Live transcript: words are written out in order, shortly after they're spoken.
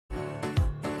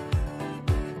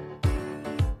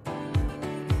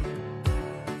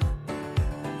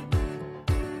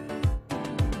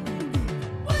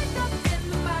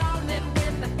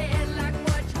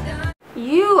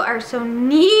are so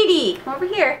needy. Come over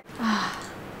here.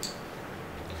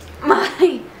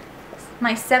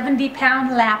 My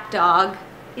 70-pound lap dog.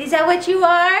 Is that what you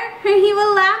are? Are you a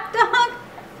lap dog?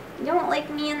 You don't lick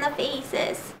me in the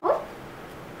faces. Oh.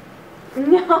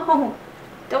 No.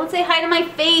 Don't say hi to my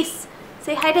face.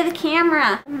 Say hi to the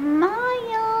camera.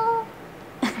 Smile.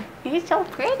 You're so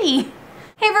pretty.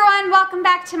 Hey everyone, welcome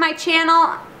back to my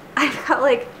channel. I've got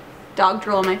like dog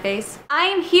drool on my face. I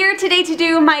am here today to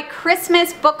do my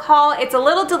Christmas book haul. It's a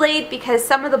little delayed because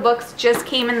some of the books just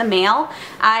came in the mail.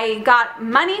 I got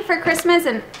money for Christmas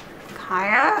and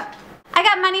I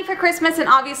got money for Christmas, and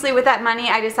obviously with that money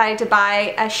I decided to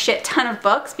buy a shit ton of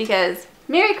books because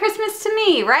Merry Christmas to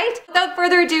me, right? Without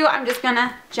further ado, I'm just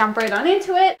gonna jump right on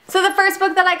into it. So the first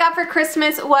book that I got for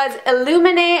Christmas was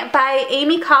Illuminae by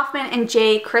Amy Kaufman and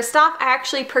Jay Kristoff. I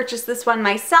actually purchased this one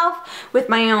myself with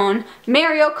my own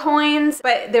Mario coins,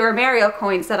 but they were Mario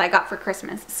coins that I got for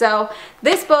Christmas. So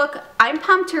this book, I'm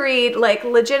pumped to read, like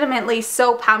legitimately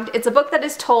so pumped. It's a book that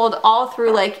is told all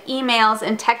through like emails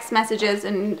and text messages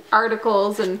and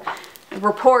articles and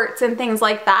reports and things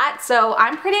like that, so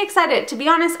I'm pretty excited. To be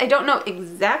honest, I don't know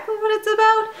exactly what it's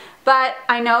about, but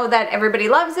I know that everybody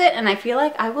loves it and I feel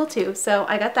like I will too, so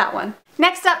I got that one.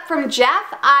 Next up from Jeff,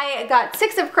 I got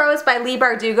Six of Crows by Leigh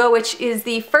Bardugo, which is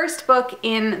the first book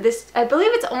in this, I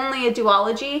believe it's only a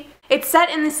duology. It's set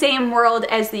in the same world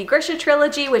as the Grisha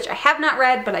trilogy, which I have not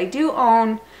read, but I do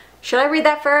own. Should I read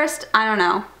that first? I don't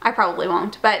know. I probably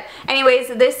won't. But anyways,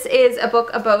 this is a book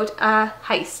about a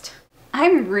heist.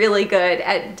 I'm really good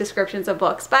at descriptions of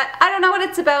books, but I don't know what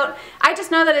it's about. I just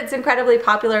know that it's incredibly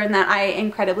popular and that I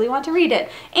incredibly want to read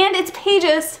it. And its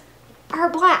pages are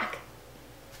black.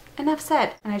 Enough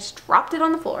said. And I just dropped it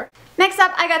on the floor. Next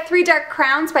up, I got Three Dark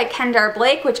Crowns by Kendare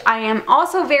Blake, which I am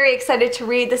also very excited to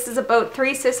read. This is about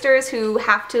three sisters who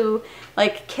have to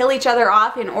like kill each other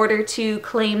off in order to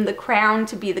claim the crown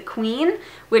to be the queen,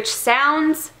 which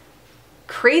sounds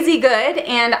crazy good,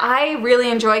 and I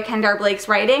really enjoy Kendare Blake's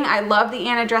writing. I love the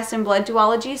Anna Dressed in Blood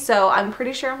duology, so I'm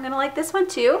pretty sure I'm gonna like this one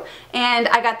too, and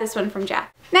I got this one from Jeff.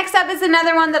 Next up is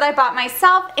another one that I bought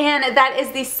myself, and that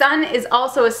is The Sun Is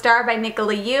Also a Star by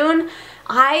Nicola Yoon.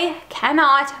 I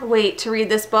cannot wait to read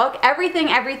this book. Everything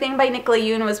by Nicola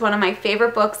Yoon was one of my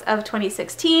favorite books of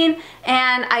 2016,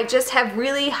 and I just have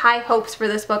really high hopes for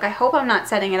this book. I hope I'm not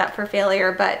setting it up for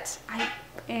failure, but I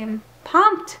am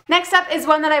pumped. Next up is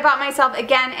one that I bought myself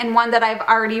again, and one that I've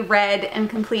already read and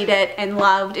completed and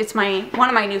loved. It's one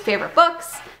of my new favorite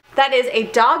books. That is A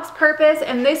Dog's Purpose,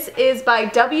 and this is by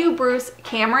W. Bruce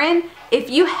Cameron.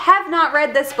 If you have not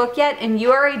read this book yet and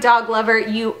you are a dog lover,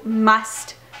 you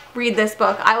must read this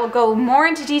book. I will go more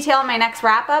into detail in my next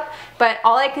wrap-up, but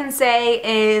all I can say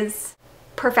is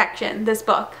perfection, this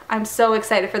book. I'm so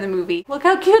excited for the movie. Look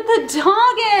how cute the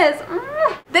dog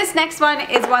is. This next one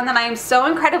is one that I am so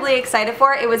incredibly excited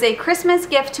for. It was a Christmas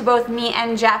gift to both me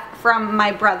and Jeff from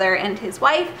my brother and his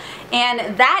wife,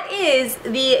 and that is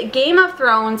the Game of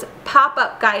Thrones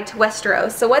pop-up guide to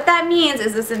Westeros. So what that means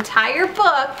is this entire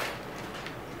book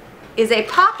is a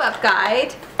pop-up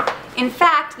guide. In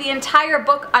fact, the entire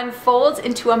book unfolds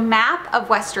into a map of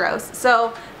Westeros.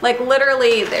 So like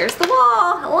literally there's the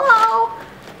wall, hello.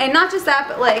 And not just that,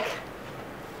 but like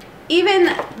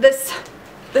even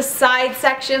the side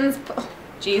sections, oh,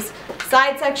 geez,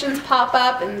 side sections pop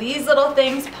up and these little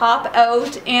things pop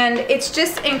out, and it's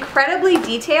just incredibly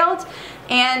detailed.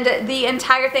 And the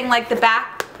entire thing, like the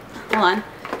back, hold on,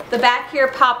 the back here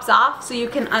pops off so you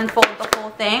can unfold the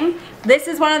whole thing. This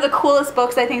is one of the coolest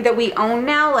books I think that we own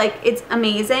now. Like, it's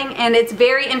amazing and it's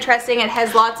very interesting. It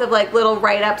has lots of like little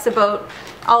write-ups about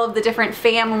all of the different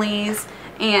families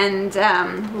and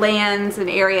lands and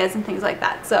areas and things like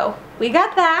that. So we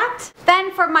got that.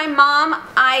 Then for my mom,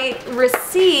 I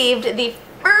received the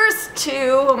first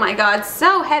two, oh my god,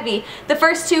 so heavy, the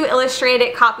first two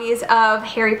illustrated copies of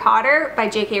Harry Potter by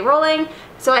J.K. Rowling.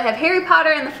 So I have Harry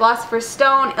Potter and the Philosopher's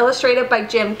Stone, illustrated by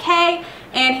Jim Kay,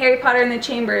 and Harry Potter and the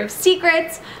Chamber of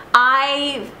Secrets.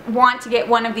 I want to get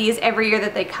one of these every year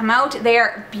that they come out. They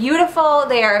are beautiful,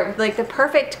 they are like the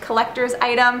perfect collector's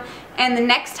item, and the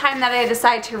next time that I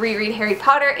decide to reread Harry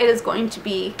Potter, it is going to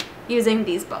be using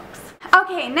these books.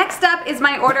 Okay, next up is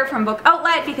my order from Book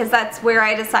Outlet, because that's where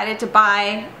I decided to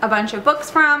buy a bunch of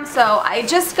books from. So I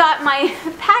just got my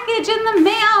package in the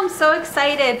mail. I'm so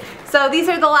excited. So these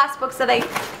are the last books that I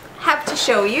have to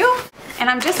show you. And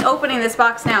I'm just opening this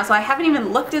box now, so I haven't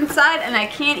even looked inside and I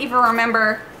can't even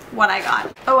remember what I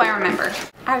got. Oh, I remember.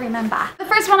 I remember. The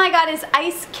first one I got is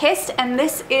Ice Kissed, and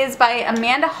this is by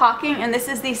Amanda Hawking, and this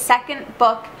is the second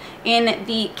book in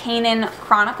the Canaan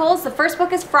Chronicles. The first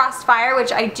book is Frostfire,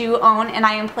 which I do own and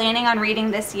I am planning on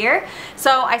reading this year.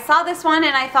 So I saw this one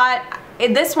and I thought,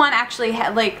 this one actually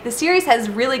had, like, the series has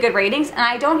really good ratings and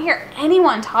I don't hear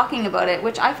anyone talking about it,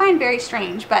 which I find very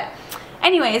strange. But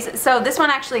anyways, so this one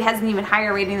actually has an even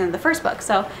higher rating than the first book.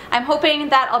 So I'm hoping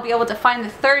that I'll be able to find the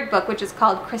third book, which is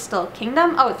called Crystal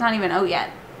Kingdom. Oh, it's not even out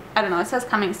yet. I don't know, it says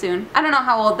coming soon. I don't know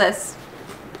how old this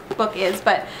book is,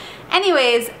 but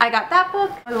anyways, I got that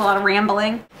book. There's a lot of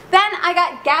rambling. Then I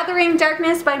got Gathering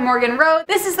Darkness by Morgan Road.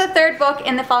 This is the third book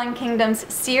in the Fallen Kingdoms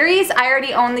series. I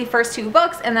already own the first two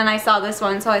books and then I saw this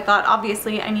one, so I thought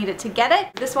obviously I needed to get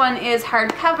it. This one is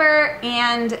hardcover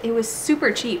and it was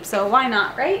super cheap, so why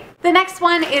not, right? The next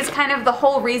one is kind of the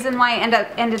whole reason why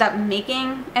I ended up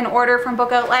making an order from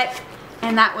Book Outlet,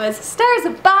 and that was Stars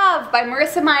Above by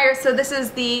Marissa Meyer. So this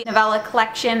is the novella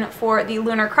collection for the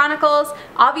Lunar Chronicles.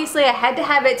 Obviously I had to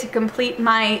have it to complete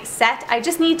my set. I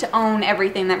just need to own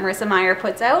everything that Marissa Meyer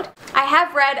puts out. I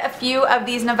have read a few of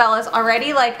these novellas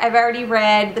already, like I've already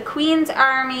read The Queen's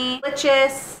Army,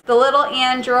 Lichess, The Little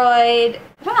Android.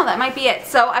 I don't know, that might be it.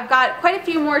 So I've got quite a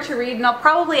few more to read and I'll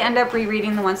probably end up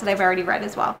rereading the ones that I've already read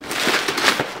as well.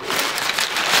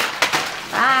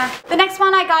 The next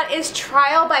one I got is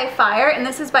Trial by Fire, and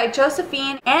this is by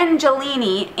Josephine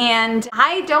Angelini, and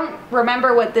I don't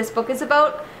remember what this book is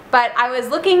about, but I was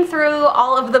looking through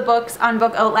all of the books on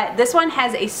Book Outlet. This one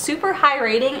has a super high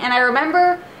rating, and I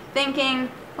remember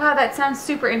thinking, wow, that sounds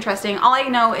super interesting. All I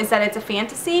know is that it's a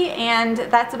fantasy, and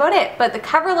that's about it. But the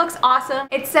cover looks awesome.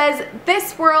 It says,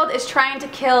 "This world is trying to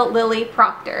kill Lily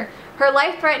Proctor. Her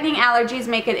life-threatening allergies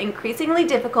make it increasingly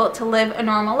difficult to live a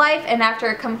normal life, and after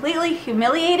a completely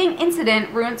humiliating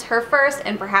incident ruins her first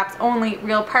and perhaps only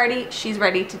real party, she's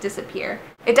ready to disappear."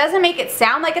 It doesn't make it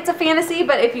sound like it's a fantasy,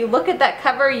 but if you look at that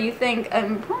cover, you think,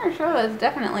 I'm pretty sure it's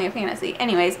definitely a fantasy.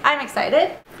 Anyways, I'm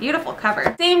excited. Beautiful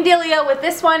cover. Same dealio with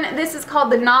this one. This is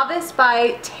called The Novice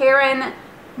by Taryn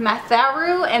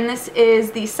Matharu, and this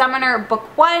is the Summoner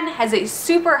Book 1. Has a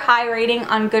super high rating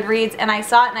on Goodreads, and I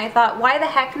saw it and I thought, why the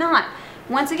heck not?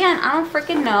 Once again, I don't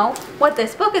freaking know what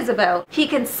this book is about. He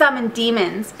can summon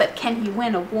demons, but can he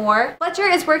win a war? Fletcher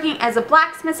is working as a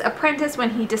blacksmith's apprentice when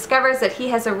he discovers that he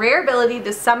has a rare ability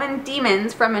to summon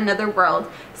demons from another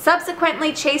world.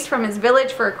 Subsequently chased from his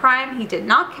village for a crime he did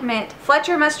not commit,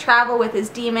 Fletcher must travel with his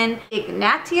demon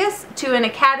Ignatius to an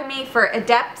academy for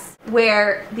adepts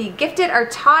where the gifted are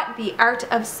taught the art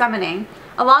of summoning.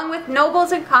 Along with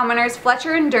nobles and commoners,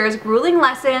 Fletcher endures grueling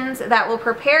lessons that will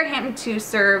prepare him to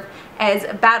serve as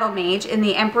a battle mage in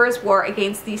the Emperor's War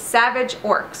against the savage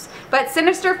orcs. But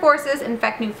sinister forces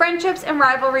infect new friendships and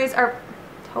rivalries are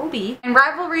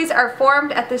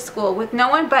formed at the school. With no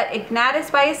one but Ignatius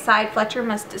by his side, Fletcher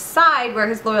must decide where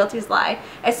his loyalties lie.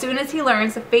 As soon as he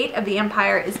learns the fate of the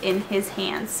Empire is in his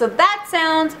hands. So that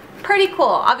sounds pretty cool.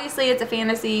 Obviously it's a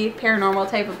fantasy, paranormal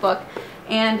type of book.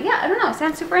 And yeah, I don't know, it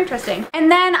sounds super interesting.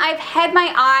 And then I've had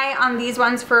my eye on these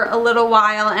ones for a little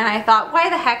while and I thought, why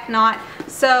the heck not?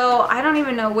 So I don't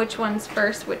even know which one's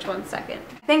first, which one's second.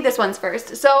 I think this one's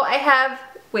first. So I have,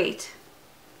 wait.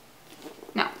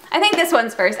 No, I think this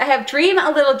one's first. I have Dream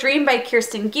a Little Dream by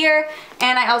Kirsten Gier,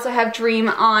 and I also have Dream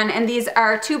On, and these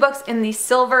are two books in the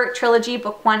Silver Trilogy,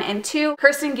 Book 1 and 2.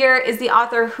 Kirsten Gier is the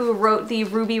author who wrote the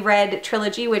Ruby Red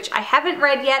Trilogy, which I haven't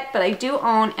read yet, but I do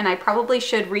own, and I probably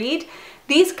should read.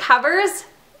 These covers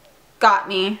got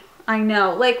me. I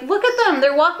know. Like, look at them.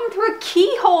 They're walking through a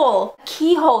keyhole. A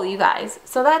keyhole, you guys.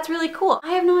 So that's really cool.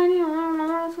 I have no idea. I don't know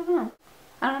what it's about.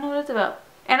 I don't know what it's about.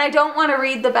 And I don't want to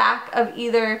read the back of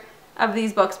either of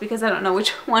these books because I don't know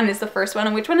which one is the first one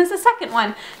and which one is the second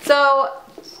one. So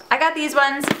I got these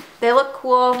ones. They look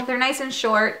cool. They're nice and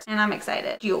short, and I'm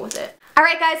excited to deal with it.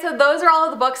 Alright guys, so those are all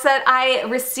of the books that I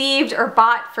received or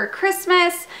bought for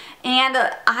Christmas, and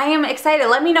I am excited.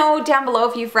 Let me know down below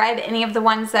if you've read any of the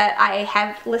ones that I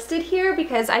have listed here,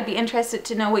 because I'd be interested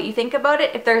to know what you think about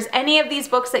it. If there's any of these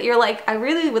books that you're like, I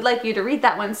really would like you to read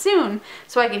that one soon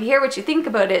so I can hear what you think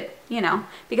about it, you know,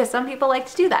 because some people like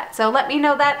to do that. So let me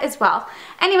know that as well.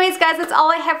 Anyways guys, that's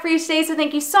all I have for you today, so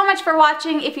thank you so much for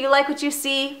watching. If you like what you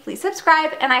see, please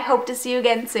subscribe, and I hope to see you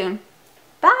again soon.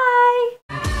 Bye!